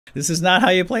This is not how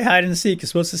you play hide and seek. You're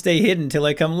supposed to stay hidden until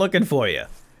I come looking for you.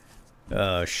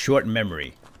 Short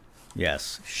memory.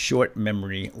 Yes, short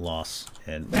memory loss.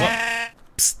 And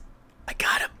psst, I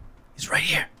got him. He's right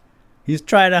here. He's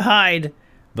trying to hide,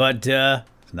 but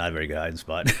it's not a very good hiding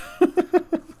spot.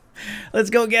 Let's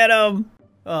go get him.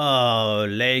 Oh,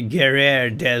 LEGO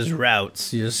Dayz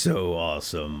routes. You're so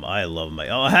awesome. I love my...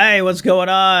 Oh, hey, what's going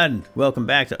on? Welcome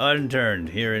back to Unturned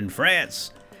here in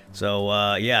France.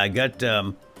 So, yeah, I got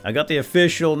the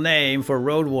official name for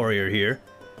Road Warrior here.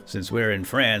 Since we're in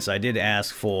France, I did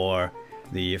ask for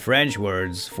the French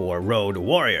words for Road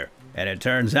Warrior. And it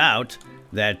turns out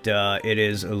that it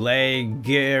is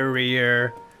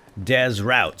LEGO Dayz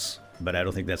routes. But I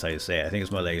don't think that's how you say it. I think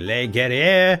it's more like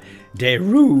LEGO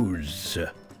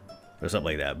Dayz or something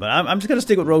like that. But I'm just gonna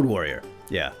stick with Road Warrior.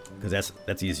 Yeah, because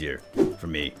that's easier for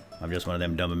me. I'm just one of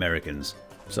them dumb Americans.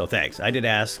 So thanks. I did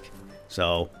ask.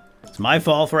 So it's my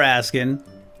fault for asking.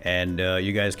 And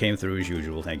you guys came through as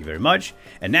usual. Thank you very much.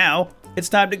 And now it's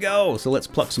time to go. So let's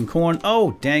pluck some corn.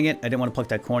 Oh, dang it. I didn't want to pluck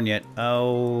that corn yet.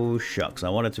 Oh, shucks. I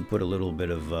wanted to put a little bit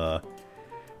of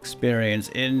experience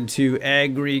into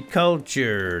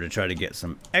agriculture to try to get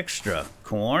some extra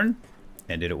corn.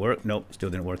 And did it work? Nope,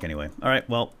 still didn't work anyway. All right,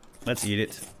 well, let's eat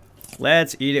it.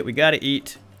 Let's eat it. We gotta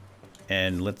eat.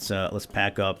 And let's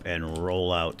pack up and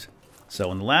roll out.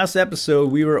 So in the last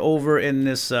episode, we were over in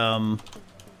this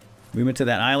we went to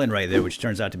that island right there, which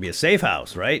turns out to be a safe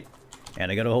house, right? And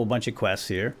I got a whole bunch of quests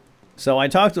here. So I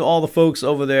talked to all the folks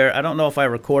over there. I don't know if I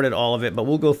recorded all of it, but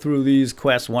we'll go through these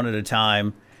quests one at a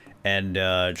time and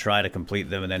try to complete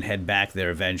them and then head back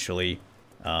there eventually.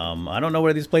 I don't know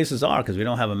where these places are because we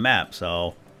don't have a map,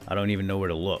 so I don't even know where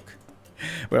to look.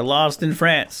 We're lost in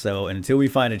France, so until we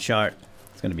find a chart,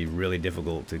 it's going to be really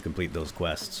difficult to complete those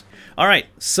quests. All right,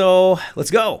 so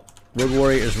let's go. Road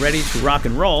Warrior is ready to rock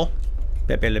and roll.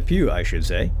 Pepe Le Pew, I should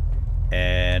say.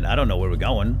 And I don't know where we're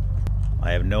going.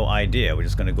 I have no idea. We're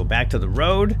just going to go back to the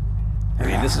road. I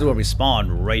mean, this is where we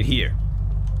spawned, right here.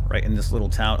 Right in this little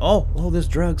town. Oh, there's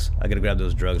drugs. I gotta grab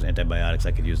those drugs, antibiotics.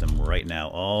 I could use them right now.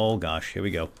 Oh, gosh. Here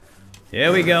we go.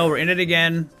 Here we go. We're in it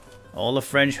again. All the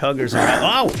French huggers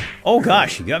are... Oh,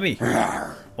 gosh. You got me.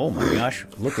 Oh, my gosh.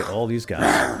 Look at all these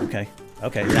guys. Okay.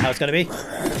 Okay. Is that how it's gonna be?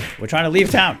 We're trying to leave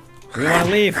town. We want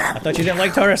to leave. I thought you didn't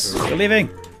like tourists. We're leaving.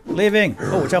 Leaving.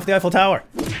 Oh, watch out for the Eiffel Tower.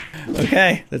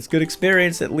 Okay. That's good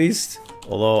experience, at least.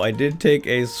 Although, I did take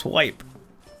a swipe.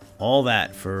 All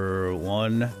that for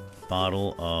one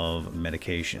bottle of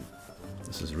medication.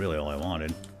 This is really all I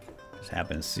wanted. Just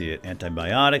happened to see it.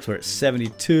 Antibiotics, we're at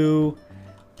 72%.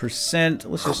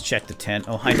 Let's just check the tent.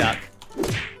 Oh, hi, Doc.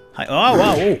 Hi. Oh,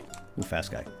 wow. Ooh,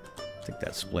 fast guy. Take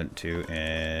that splint, too.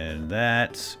 And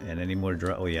that. And any more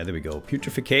drug. Oh, yeah, there we go.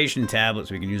 Putrefaction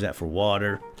tablets. We can use that for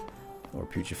water. Or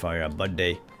putrefy our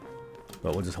budday.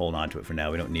 But we'll just hold on to it for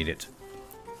now. We don't need it.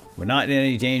 We're not in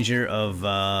any danger of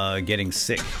getting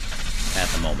sick at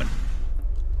the moment.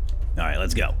 Alright,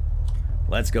 let's go.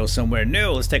 Let's go somewhere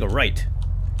new. Let's take a right.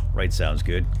 Right sounds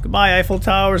good. Goodbye, Eiffel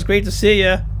Tower. It's great to see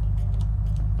you.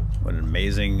 What an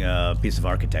amazing piece of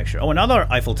architecture. Oh, another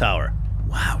Eiffel Tower.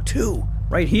 Wow, 2.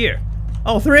 Right here.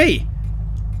 Oh, 3.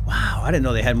 Wow, I didn't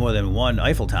know they had more than 1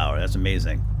 Eiffel Tower. That's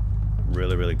amazing.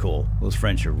 Really, really cool. Those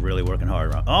French are really working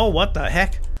hard around. Oh, what the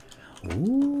heck?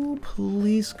 Ooh,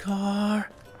 police car.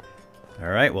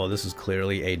 Alright, well, this is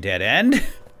clearly a dead end.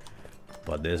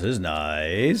 But this is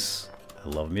nice. I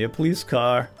love me a police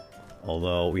car.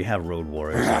 Although we have road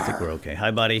warriors, so I think we're okay. Hi,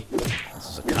 buddy. This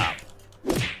is a cop.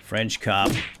 French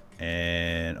cop.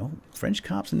 And, oh, French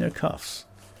cops in their cuffs.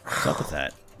 What's up with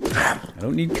that? I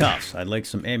don't need cuffs. I'd like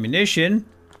some ammunition.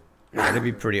 That'd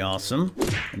be pretty awesome.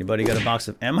 Anybody got a box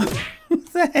of ammo?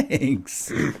 Thanks.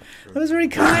 That was very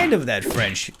kind of that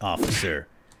French officer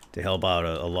to help out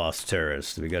a lost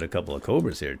terrorist. We got a couple of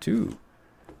cobras here, too.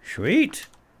 Sweet.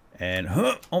 And,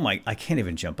 oh my, I can't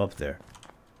even jump up there.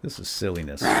 This is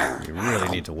silliness. We really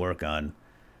need to work on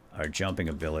our jumping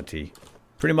ability.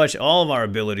 Pretty much all of our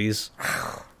abilities.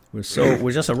 We're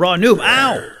just a raw noob.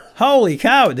 Ow! Holy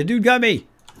cow, the dude got me.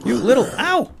 You little,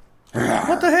 ow!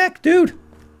 What the heck, dude?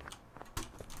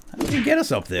 How did you get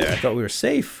us up there? I thought we were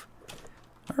safe.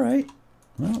 Alright.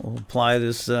 Well, we'll apply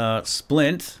this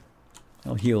splint.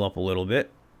 I'll heal up a little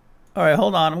bit. Alright,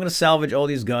 hold on. I'm going to salvage all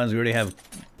these guns. We already have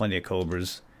plenty of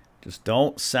cobras. Just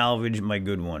don't salvage my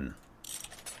good one.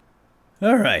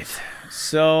 Alright.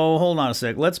 So, hold on a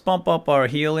sec. Let's bump up our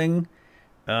healing.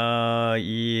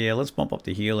 Yeah, let's bump up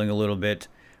the healing a little bit.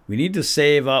 We need to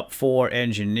save up for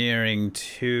engineering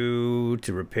to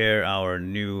repair our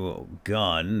new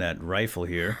gun, that rifle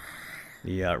here.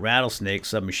 The rattlesnake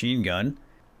submachine gun.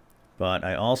 But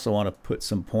I also want to put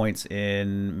some points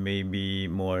in maybe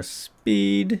more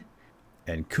speed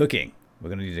and cooking. We're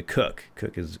going to need to cook.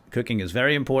 Cooking is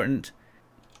very important.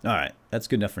 All right, that's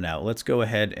good enough for now. Let's go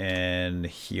ahead and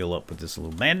heal up with this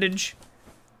little bandage.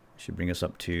 Should bring us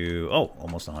up to, oh,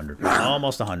 almost 100.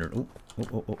 Almost 100.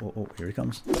 Oh, here he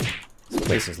comes. This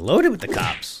place is loaded with the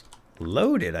cops.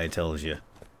 Loaded, I tells you.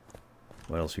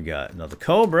 What else we got? Another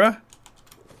cobra.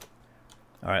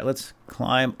 All right, let's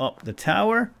climb up the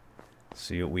tower.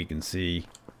 See what we can see.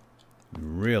 We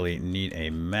really need a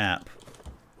map.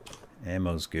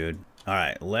 Ammo's good. All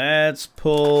right, let's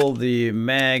pull the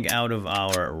mag out of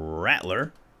our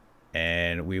rattler.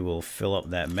 And we will fill up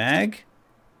that mag.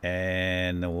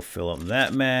 And then we'll fill up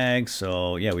that mag.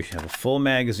 So, yeah, we should have a full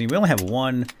magazine. We only have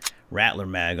one rattler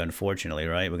mag, unfortunately,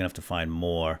 right? We're going to have to find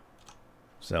more.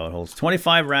 So it holds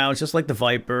 25 rounds, just like the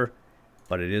Viper.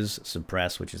 But it is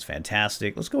suppressed, which is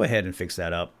fantastic. Let's go ahead and fix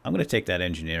that up. I'm going to take that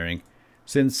engineering.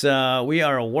 Since we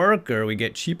are a worker, we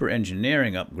get cheaper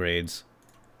engineering upgrades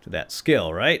to that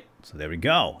skill, right? So there we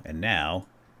go. And now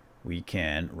we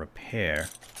can repair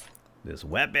this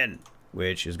weapon,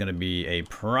 which is going to be a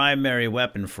primary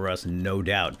weapon for us, no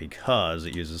doubt, because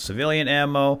it uses civilian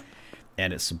ammo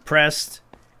and it's suppressed,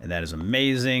 and that is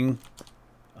amazing.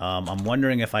 I'm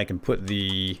wondering if I can put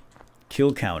the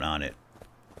kill count on it.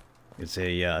 It's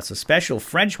a special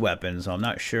French weapon, so I'm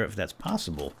not sure if that's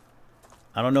possible.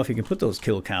 I don't know if you can put those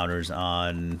kill counters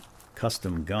on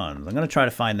custom guns. I'm going to try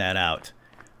to find that out.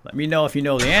 Let me know if you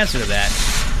know the answer to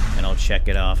that, and I'll check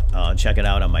it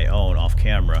out on my own off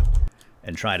camera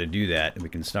and try to do that. And we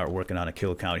can start working on a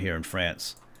kill count here in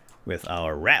France with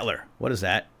our rattler. What is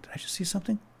that? Did I just see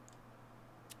something?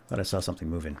 I thought I saw something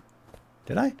moving.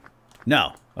 Did I?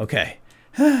 No. Okay.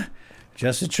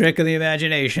 Just a trick of the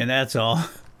imagination, that's all.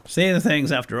 Seeing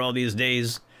things after all these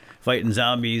days fighting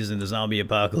zombies in the zombie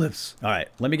apocalypse. All right,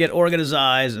 let me get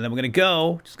organized, and then we're going to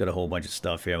go. Just got a whole bunch of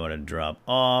stuff here I want to drop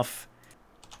off.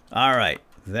 All right,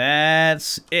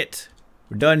 that's it.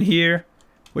 We're done here.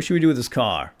 What should we do with this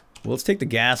car? Well, let's take the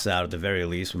gas out at the very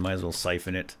least. We might as well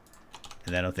siphon it.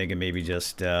 And then I'm thinking maybe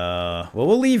just, well,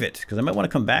 we'll leave it, because I might want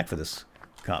to come back for this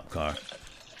cop car.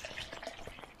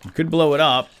 We could blow it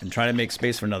up and try to make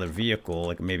space for another vehicle,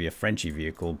 like maybe a Frenchy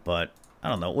vehicle, but I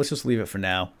don't know. Let's just leave it for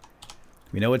now.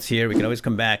 We know it's here. We can always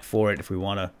come back for it if we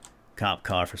want a cop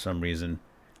car for some reason.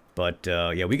 But,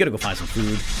 yeah, we got to go find some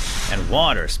food and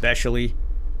water, especially.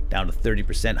 Down to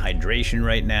 30% hydration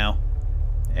right now.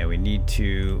 And we need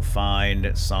to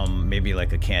find some, maybe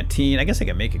like a canteen. I guess I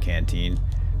can make a canteen.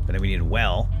 But then we need a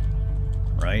well,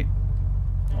 right?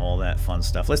 All that fun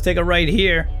stuff. Let's take a right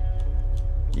here.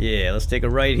 Yeah, let's take a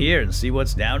right here and see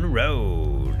what's down the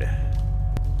road.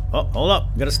 Oh, hold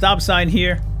up. Got a stop sign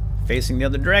here. Facing the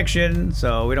other direction,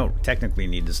 so we don't technically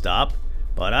need to stop.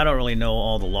 But I don't really know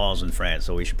all the laws in France,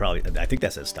 so we should probably... I think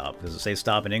that says stop. Does it say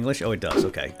stop in English? Oh, it does.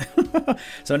 Okay.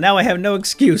 So now I have no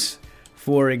excuse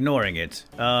for ignoring it.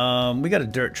 We got a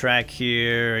dirt track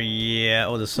here. Yeah.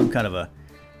 Oh, there's some kind of a...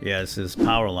 Yeah, this is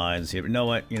power lines here. You know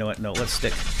what? You know what? No, let's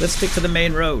stick to the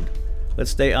main road.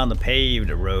 Let's stay on the paved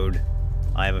road.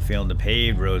 I have a feeling the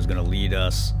paved road is going to lead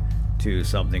us to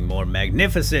something more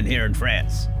magnificent here in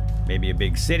France. Maybe a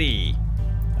big city.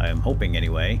 I am hoping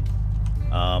anyway.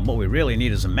 What we really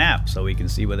need is a map so we can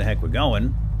see where the heck we're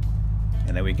going.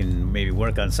 And then we can maybe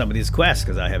work on some of these quests,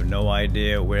 because I have no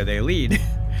idea where they lead.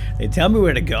 They tell me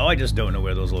where to go, I just don't know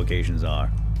where those locations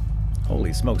are.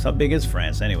 Holy smokes, how big is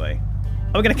France anyway?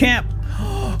 Oh, we're gonna camp!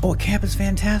 Oh, a camp is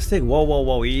fantastic! Whoa, whoa,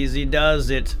 whoa, easy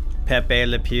does it, Pepe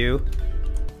Le Pew.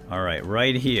 Alright,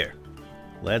 right here.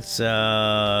 Let's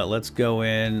go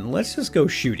in. Let's just go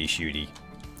shooty.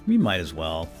 We might as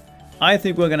well. I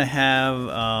think we're gonna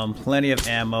have plenty of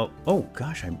ammo. Oh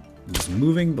gosh, I was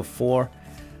moving before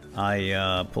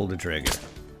I pulled the trigger.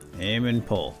 Aim and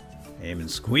pull. Aim and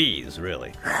squeeze,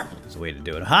 really. There's a way to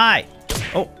do it. Hi!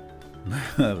 Oh!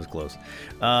 That was close.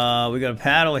 We got a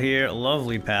paddle here. A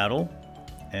lovely paddle.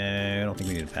 And I don't think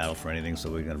we need a paddle for anything,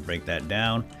 so we're gonna break that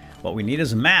down. What we need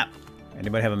is a map.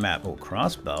 Anybody have a map? Oh,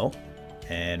 crossbow.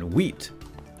 And wheat.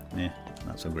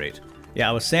 Not so great. Yeah,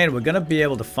 I was saying we're going to be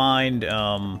able to find,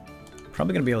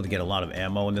 probably going to be able to get a lot of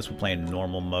ammo in this. We're playing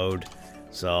normal mode.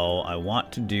 So I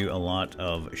want to do a lot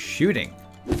of shooting,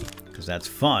 because that's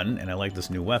fun, and I like this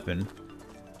new weapon.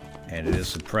 And it is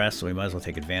suppressed, so we might as well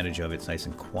take advantage of it. It's nice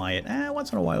and quiet.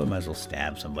 Once in a while we might as well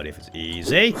stab somebody if it's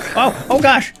easy. Oh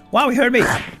gosh! Wow, he heard me!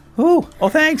 Ooh, oh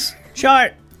thanks!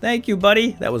 Chart! Thank you,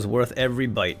 buddy. That was worth every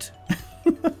bite.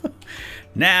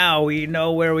 Now we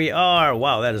know where we are.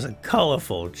 Wow, that is a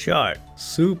colorful chart.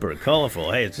 Super colorful.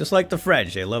 Hey, it's just like the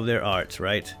French. They love their arts,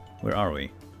 right? Where are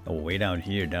we? Oh, way down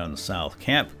here, down in the south.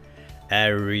 Camp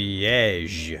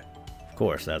Ariege. Of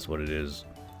course, that's what it is.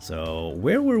 So,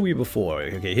 where were we before?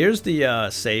 Okay, here's the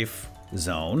safe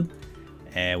zone.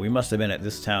 And we must have been at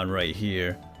this town right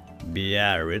here.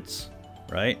 Biarritz,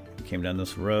 right? We came down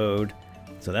this road.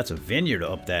 So that's a vineyard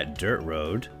up that dirt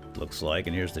road, looks like.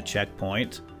 And here's the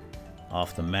checkpoint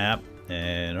off the map.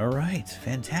 And alright,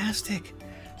 fantastic.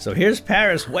 So here's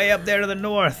Paris, way up there to the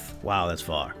north. Wow, that's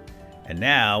far. And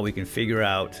now we can figure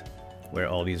out where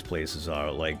all these places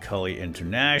are, like Cully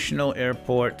International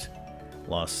Airport.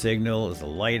 Lost Signal is the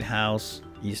lighthouse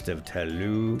east of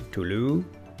Toulouse.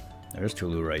 There's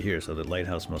Toulouse right here, so the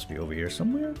lighthouse must be over here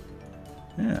somewhere.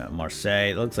 Yeah,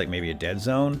 Marseille. It looks like maybe a dead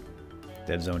zone.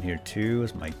 Dead zone here too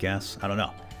is my guess. I don't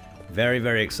know. Very,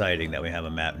 very exciting that we have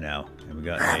a map now. And we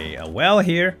got a well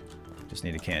here. Just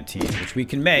need a canteen, which we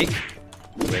can make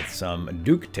with some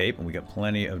Duke tape. And we got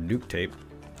plenty of Duke tape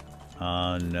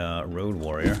on Road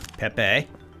Warrior. Pepe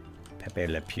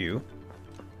Le Pew.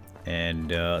 And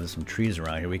there's some trees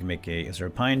around here. We can make a... Is there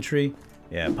a pine tree?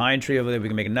 Yeah, pine tree over there. We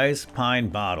can make a nice pine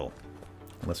bottle.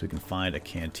 Unless we can find a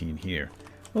canteen here.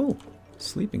 Oh,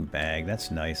 sleeping bag.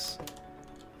 That's nice.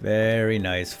 Very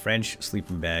nice. French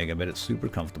sleeping bag. I bet it's super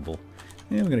comfortable.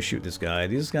 Yeah, we're going to shoot this guy.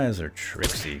 These guys are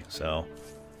tricksy, so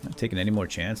I'm not taking any more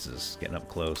chances getting up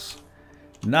close.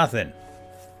 Nothing.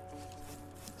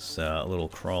 This little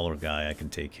crawler guy I can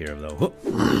take care of, though.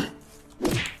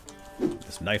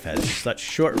 This knife has such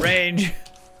short range.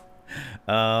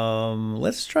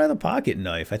 Let's try the pocket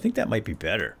knife. I think that might be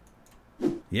better.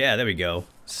 Yeah, there we go.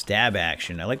 Stab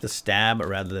action. I like the stab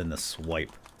rather than the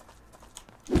swipe.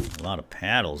 A lot of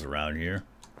paddles around here.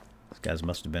 These guys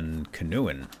must have been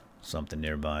canoeing something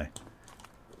nearby.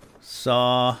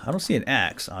 Saw. I don't see an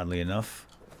axe, oddly enough.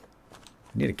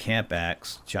 Need a camp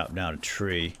axe. Chop down a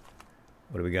tree.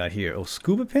 What do we got here? Oh,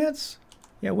 scuba pants?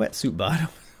 Yeah, wetsuit bottom.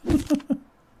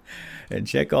 And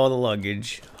check all the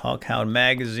luggage. Hawkhound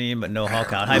magazine, but no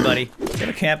Hawkhound. Hi, buddy. Got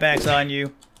a camp axe on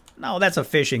you? No, that's a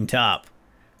fishing top.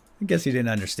 I guess you didn't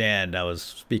understand I was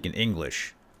speaking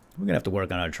English. We're gonna have to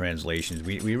work on our translations.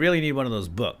 We really need one of those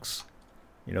books.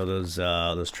 You know,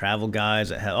 those travel guides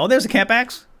that have... Oh, there's a camp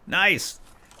axe. Nice.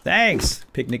 Thanks.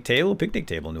 Picnic table. Picnic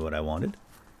table knew what I wanted.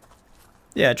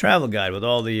 Yeah, travel guide with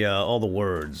all the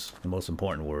words, the most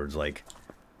important words, like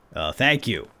thank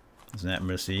you. Isn't that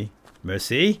merci?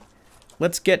 Merci.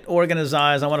 Let's get organized.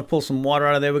 I want to pull some water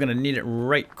out of there. We're gonna need it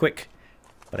right quick.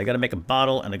 But I gotta make a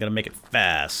bottle and I gotta make it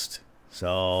fast.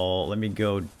 So let me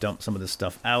go dump some of this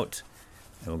stuff out.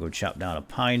 And we'll go chop down a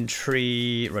pine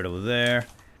tree right over there.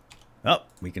 Oh,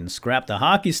 we can scrap the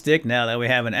hockey stick now that we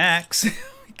have an axe.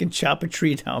 We can chop a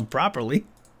tree down properly.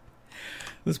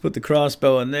 Let's put the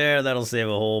crossbow in there. That'll save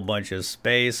a whole bunch of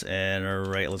space. And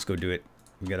alright, let's go do it.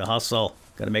 We gotta hustle.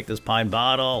 Gotta make this pine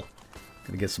bottle.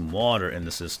 Gotta get some water in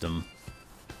the system.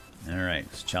 Alright,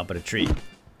 let's chop at a tree.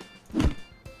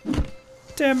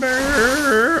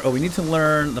 Timber! Oh, we need to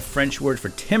learn the French word for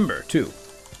timber, too.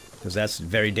 Because that's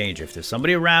very dangerous. If there's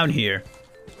somebody around here,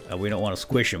 we don't want to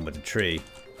squish them with a tree.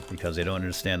 Because they don't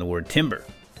understand the word timber.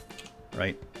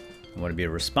 Right? We want to be a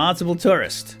responsible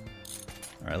tourist.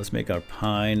 Alright, let's make our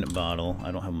pine bottle. I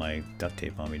don't have my duct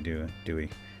tape on me, do we?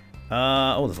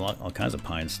 Oh, there's all kinds of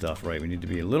pine stuff. Right, we need to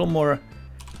be a little more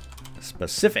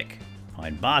specific.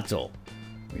 Pine bottle.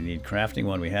 We need crafting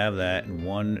one. We have that. And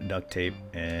 1 duct tape.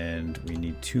 And we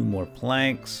need 2 more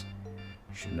planks.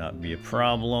 Should not be a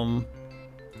problem.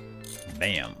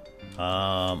 Bam.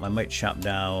 I might chop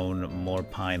down more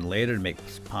pine later to make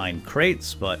pine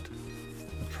crates, but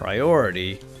the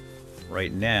priority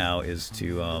right now is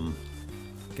to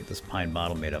get this pine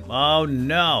bottle made up. Oh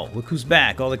no! Look who's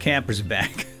back! All the campers are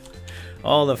back.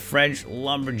 All the French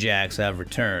lumberjacks have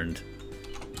returned.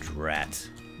 Drat.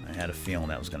 I had a feeling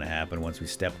that was going to happen once we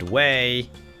stepped away.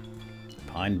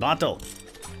 Pine bottle.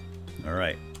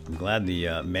 Alright. I'm glad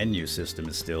the menu system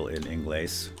is still in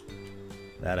English.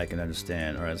 That I can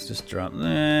understand. Alright, let's just drop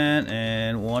that.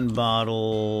 And 1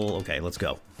 bottle. Okay, let's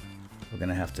go. We're going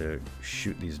to have to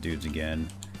shoot these dudes again.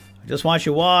 I just want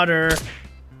your water.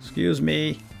 Excuse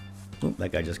me. Oop,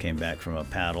 that guy just came back from a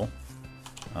paddle.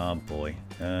 Oh boy.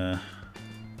 Let's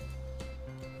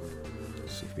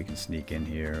see if we can sneak in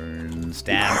here and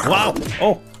stab. Wow!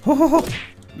 Oh!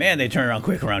 Man, they turn around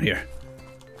quick around here.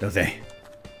 Don't they?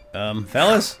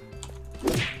 Fellas?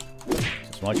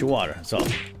 Just want your water. That's all.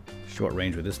 Short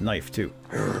range with this knife, too.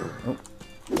 Oh.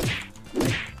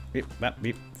 Beep, bap,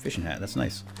 beep. Fishing hat. That's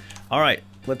nice. Alright,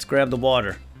 let's grab the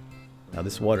water. Now,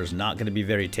 this water is not going to be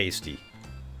very tasty.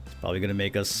 It's probably going to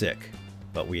make us sick.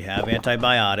 But we have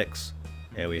antibiotics.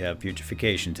 And we have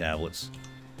putrefaction tablets.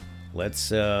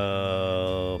 Let's,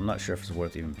 I'm not sure if it's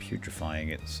worth even putrefying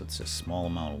it, so it's a small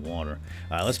amount of water.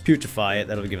 Alright, let's putrefy it.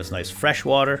 That'll give us nice fresh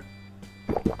water.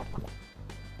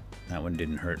 That one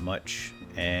didn't hurt much.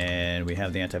 And we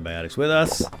have the antibiotics with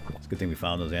us. It's a good thing we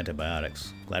found those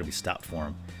antibiotics. Glad we stopped for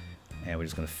them. And we're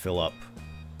just going to fill up.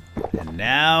 And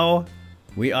now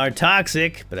we are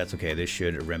toxic, but that's okay. This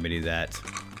should remedy that.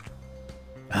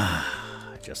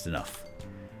 Just enough.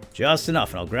 Just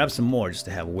enough. And I'll grab some more just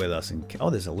to have with us. And oh,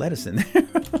 there's a lettuce in there.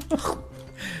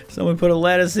 Someone put a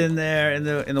lettuce in there in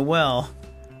the well.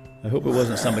 I hope it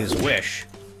wasn't somebody's wish.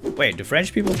 Wait, do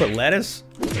French people put lettuce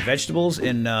or vegetables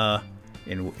in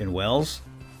wells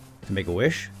to make a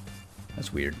wish?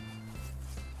 That's weird.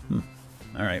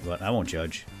 Alright, but I won't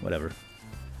judge. Whatever.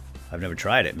 I've never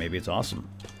tried it. Maybe it's awesome.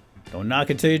 Don't knock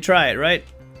it till you try it, right?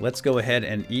 Let's go ahead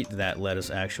and eat that lettuce,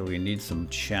 actually. We need some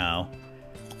chow.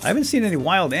 I haven't seen any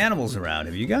wild animals around.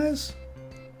 Have you guys?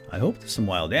 I hope there's some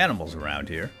wild animals around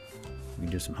here. We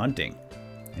can do some hunting.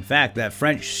 In fact, that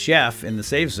French chef in the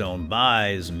safe zone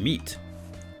buys meat.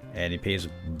 And he pays a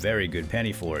very good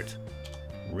penny for it.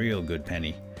 Real good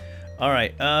penny.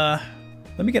 Alright, let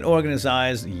me get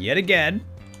organized yet again.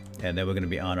 And then we're going to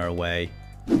be on our way.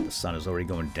 The sun is already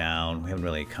going down. We haven't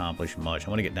really accomplished much. I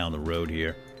want to get down the road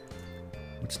here.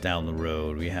 What's down the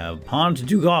road? We have Pont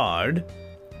du Gard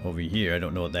over here. I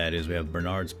don't know what that is. We have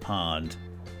Bernard's Pond.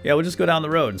 Yeah, we'll just go down the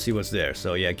road and see what's there.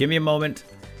 So yeah, give me a moment.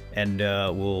 And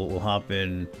we'll hop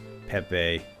in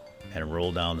Pepe and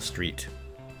roll down the street.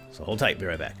 So hold tight. Be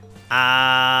right back.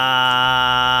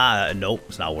 Nope,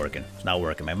 it's not working. It's not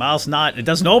working. My mouse it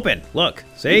doesn't open. Look,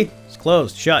 see? It's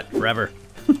closed, shut, forever.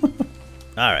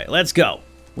 Alright, let's go.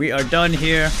 We are done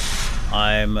here.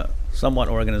 I'm somewhat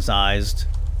organized.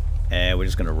 And we're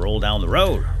just going to roll down the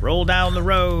road. Roll down the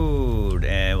road.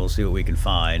 And we'll see what we can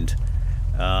find.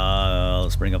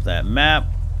 Let's bring up that map.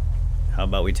 How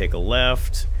about we take a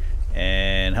left?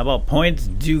 And how about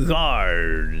Point du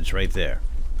Gard? It's right there.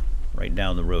 Right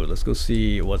down the road. Let's go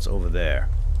see what's over there.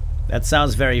 That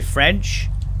sounds very French.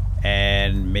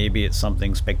 And maybe it's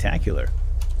something spectacular.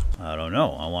 I don't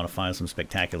know. I want to find some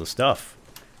spectacular stuff.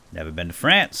 Never been to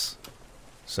France.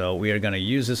 So we are going to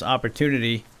use this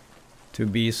opportunity to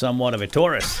be somewhat of a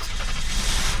tourist.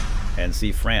 And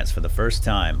see France for the first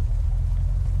time.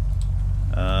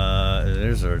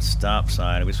 There's our stop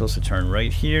sign. Are we supposed to turn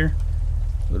right here?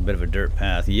 A little bit of a dirt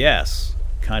path. Yes.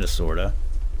 Kind of, sort of.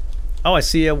 Oh, I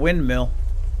see a windmill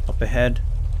up ahead.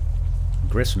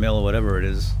 Grist mill or whatever it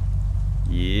is.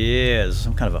 Yeah, is this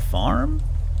some kind of a farm?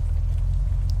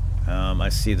 I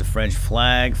see the French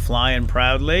flag flying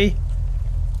proudly.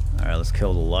 Alright, let's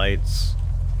kill the lights.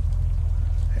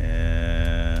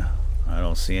 I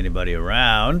don't see anybody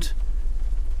around.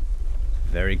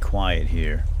 Very quiet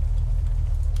here.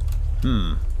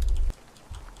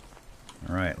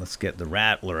 Alright, let's get the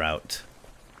rattler out.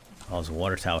 Oh, there's a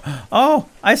water tower. Oh,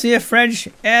 I see a French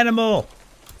animal.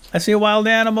 I see a wild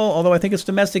animal, although I think it's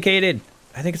domesticated.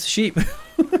 I think it's a sheep.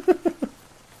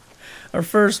 Our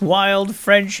first wild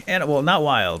French animal. Well, not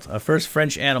wild. Our first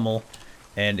French animal,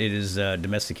 and it is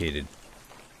domesticated.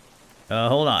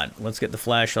 Hold on. Let's get the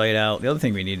flashlight out. The other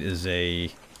thing we need is the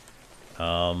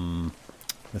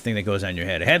thing that goes on your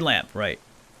head. A headlamp, right.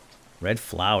 Red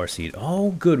flower seed.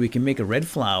 Oh, good. We can make a red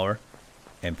flower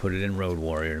and put it in Road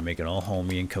Warrior to make it all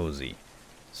homey and cozy.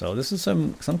 So this is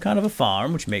some kind of a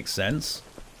farm, which makes sense.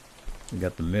 We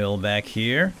got the mill back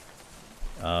here.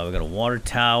 We got a water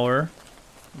tower,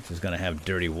 which is going to have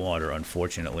dirty water,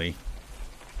 unfortunately.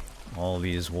 All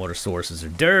these water sources are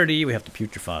dirty. We have to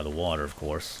putrefy the water, of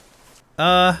course.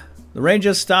 The rain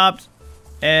just stopped,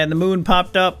 and the moon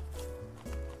popped up,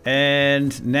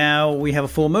 and now we have a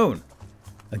full moon.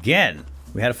 Again,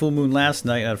 we had a full moon last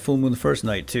night, had a full moon the first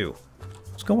night, too.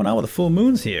 What's going on with the full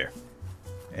moons here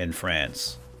in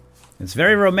France? It's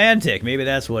very romantic. Maybe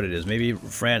that's what it is. Maybe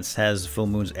France has full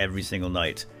moons every single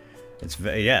night.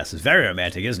 Yes, it's very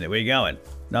romantic, isn't it? Where are you going?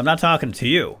 No, I'm not talking to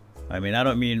you. I mean, I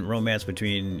don't mean romance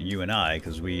between you and I,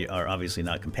 because we are obviously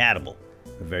not compatible.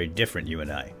 We're very different, you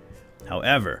and I.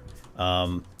 However,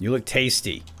 you look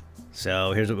tasty.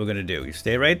 So here's what we're going to do. You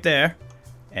stay right there.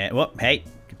 And, well, hey,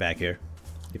 get back here.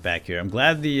 Get back here. I'm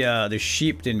glad the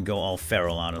sheep didn't go all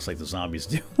feral on us like the zombies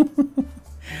do.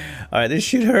 Alright, this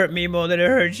should hurt me more than it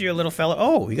hurts you, little fella.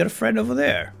 Oh, you got a friend over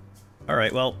there.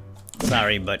 Alright, well,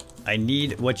 sorry, but I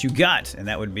need what you got. And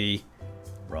that would be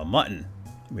raw mutton,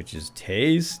 which is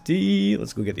tasty.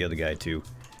 Let's go get the other guy, too.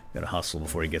 Gotta hustle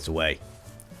before he gets away.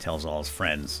 Tells all his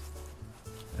friends.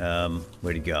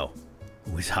 Where'd he go?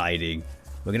 Oh, he's hiding.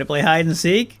 We're gonna play hide and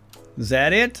seek? Is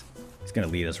that it? He's gonna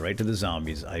lead us right to the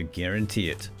zombies. I guarantee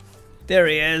it. There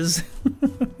he is.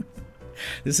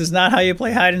 This is not how you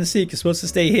play hide and seek. You're supposed to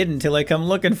stay hidden until I come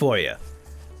looking for you.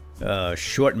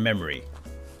 Short memory.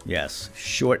 Yes,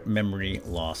 short memory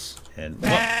loss. And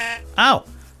ow!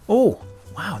 Oh,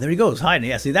 wow, there he goes, hiding.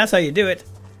 Yeah, see, that's how you do it.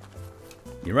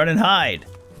 You run and hide,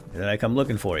 and then I come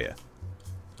looking for you.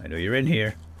 I know you're in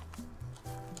here.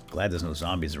 Glad there's no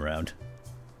zombies around.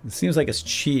 It seems like it's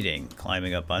cheating,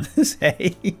 climbing up on this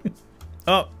hay.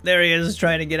 Oh, there he is,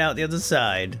 trying to get out the other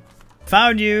side.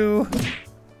 Found you!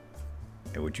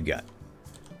 Hey, what you got?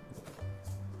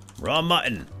 Raw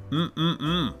mutton.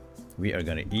 We are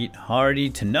gonna eat hearty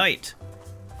tonight.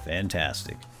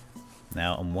 Fantastic.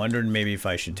 Now, I'm wondering maybe if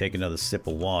I should take another sip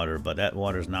of water, but that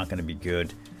water is not gonna be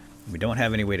good. We don't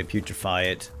have any way to putrefy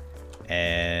it,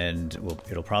 and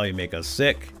it'll probably make us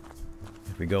sick.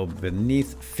 If we go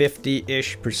beneath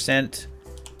 50-ish%,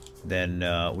 then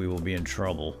we will be in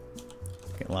trouble.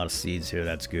 Get a lot of seeds here,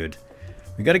 that's good.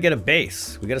 We gotta get a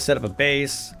base. We gotta set up a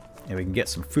base, and we can get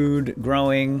some food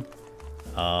growing.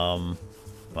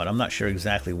 But I'm not sure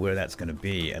exactly where that's gonna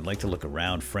be. I'd like to look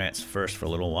around France first for a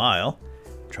little while.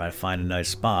 Try to find a nice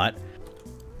spot.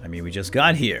 I mean, we just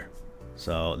got here,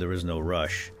 so there is no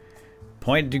rush.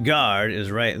 Point du Gard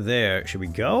is right there. Should we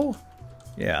go?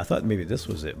 Yeah, I thought maybe this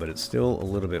was it, but it's still a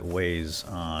little bit ways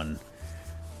on.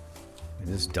 It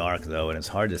is dark, though, and it's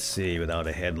hard to see without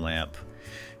a headlamp.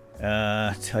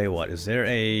 Tell you what, is there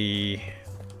a...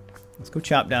 Let's go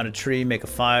chop down a tree, make a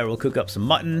fire. We'll cook up some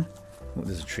mutton. Oh,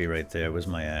 there's a tree right there. Where's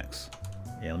my axe?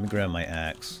 Yeah, let me grab my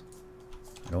axe.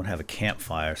 I don't have a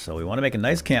campfire, so we want to make a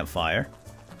nice campfire.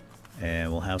 And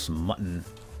we'll have some mutton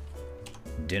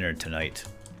dinner tonight.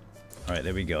 Alright,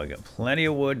 there we go. I got plenty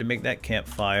of wood to make that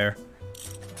campfire.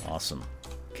 Awesome.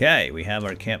 Okay, we have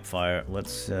our campfire.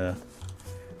 Let's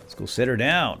go sit her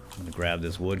down. I'm going to grab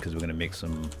this wood because we're going to make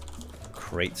some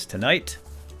crates tonight.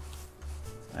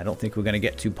 I don't think we're going to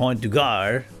get to Point du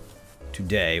Gard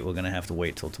today. We're going to have to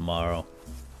wait till tomorrow.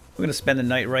 We're going to spend the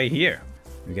night right here.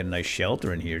 We got a nice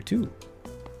shelter in here too.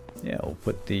 Yeah, we'll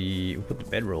put the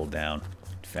bedroll down.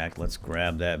 In fact, let's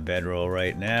grab that bedroll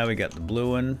right now. We got the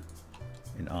blue one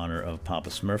in honor of Papa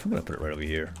Smurf. I'm going to put it right over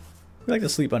here. We like to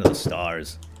sleep under the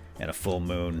stars and a full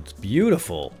moon. It's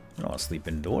beautiful. I don't want to sleep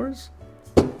indoors.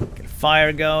 Get a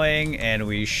fire going, and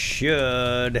we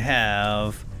should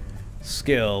have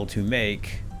skill to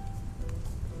make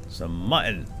some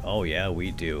mutton. Oh yeah,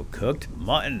 we do. Cooked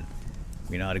mutton.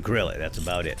 We know how to grill it. That's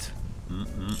about it.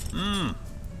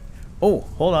 Oh,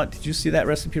 hold on. Did you see that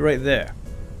recipe right there?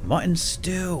 Mutton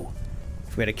stew.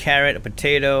 If we had a carrot, a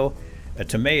potato, a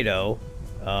tomato,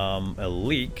 a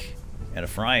leek, and a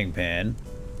frying pan,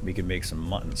 we could make some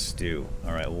mutton stew.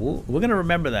 All right, we're going to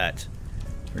remember that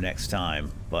for next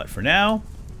time. But for now,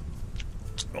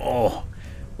 oh,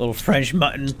 little French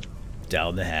mutton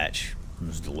down the hatch. It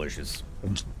was delicious.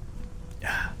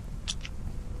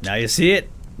 Now you see it,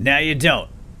 now you don't.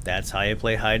 That's how you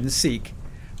play hide and seek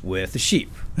with the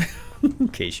sheep, in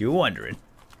case you were wondering.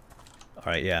 All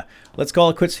right, yeah. Let's call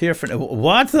it quits here for...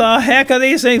 What the heck are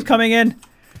these things coming in?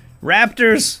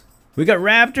 Raptors! We got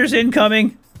raptors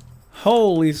incoming!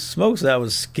 Holy smokes, that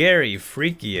was scary,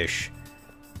 freaky-ish.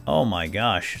 Oh my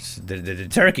gosh. The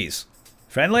turkeys.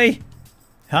 Friendly?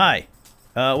 Hi.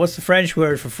 What's the French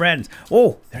word for friends?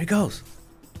 Oh, there he goes.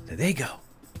 There they go.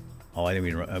 Oh, I think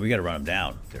we gotta run them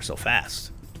down. They're so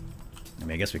fast. I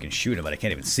mean, I guess we can shoot them, but I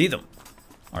can't even see them.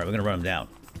 All right, we're gonna run them down.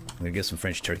 I'm gonna get some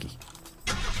French turkey.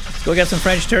 Let's go get some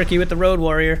French turkey with the Road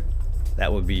Warrior.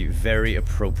 That would be very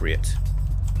appropriate.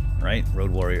 Right?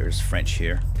 Road Warrior is French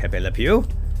here. Pepe Le Pew.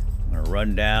 I'm gonna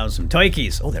run down some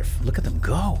turkeys. Oh, look at them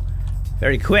go.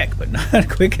 Very quick, but not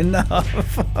quick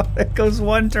enough. There goes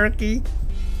one turkey.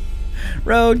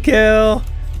 Roadkill.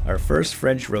 Our first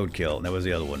French roadkill. And that was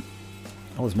the other one.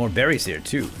 Oh, there's more berries here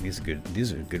too. These are good.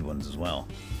 These are good ones as well.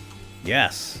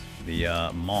 Yes,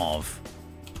 the mauve.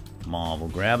 We'll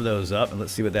grab those up and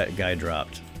let's see what that guy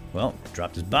dropped. Well,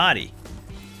 dropped his body.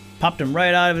 Popped him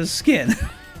right out of his skin.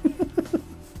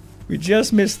 We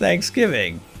just missed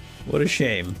Thanksgiving. What a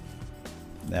shame.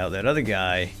 Now that other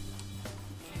guy,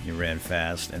 he ran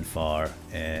fast and far,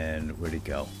 and where'd he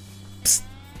go? Psst,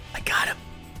 I got him.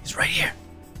 He's right here.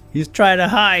 He's trying to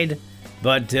hide,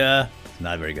 but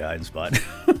not a very good hiding spot.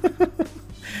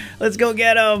 Let's go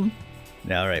get him.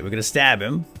 Now, all right, we're gonna stab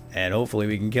him, and hopefully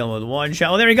we can kill him with one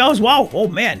shot. Oh, there he goes. Wow. Oh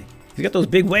man, he's got those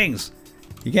big wings.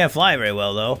 He can't fly very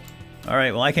well though. All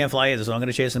right, well I can't fly either, so I'm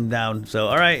gonna chase him down. So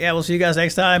all right, yeah, we'll see you guys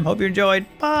next time. Hope you enjoyed.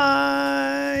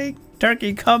 Bye.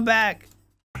 Turkey, come back.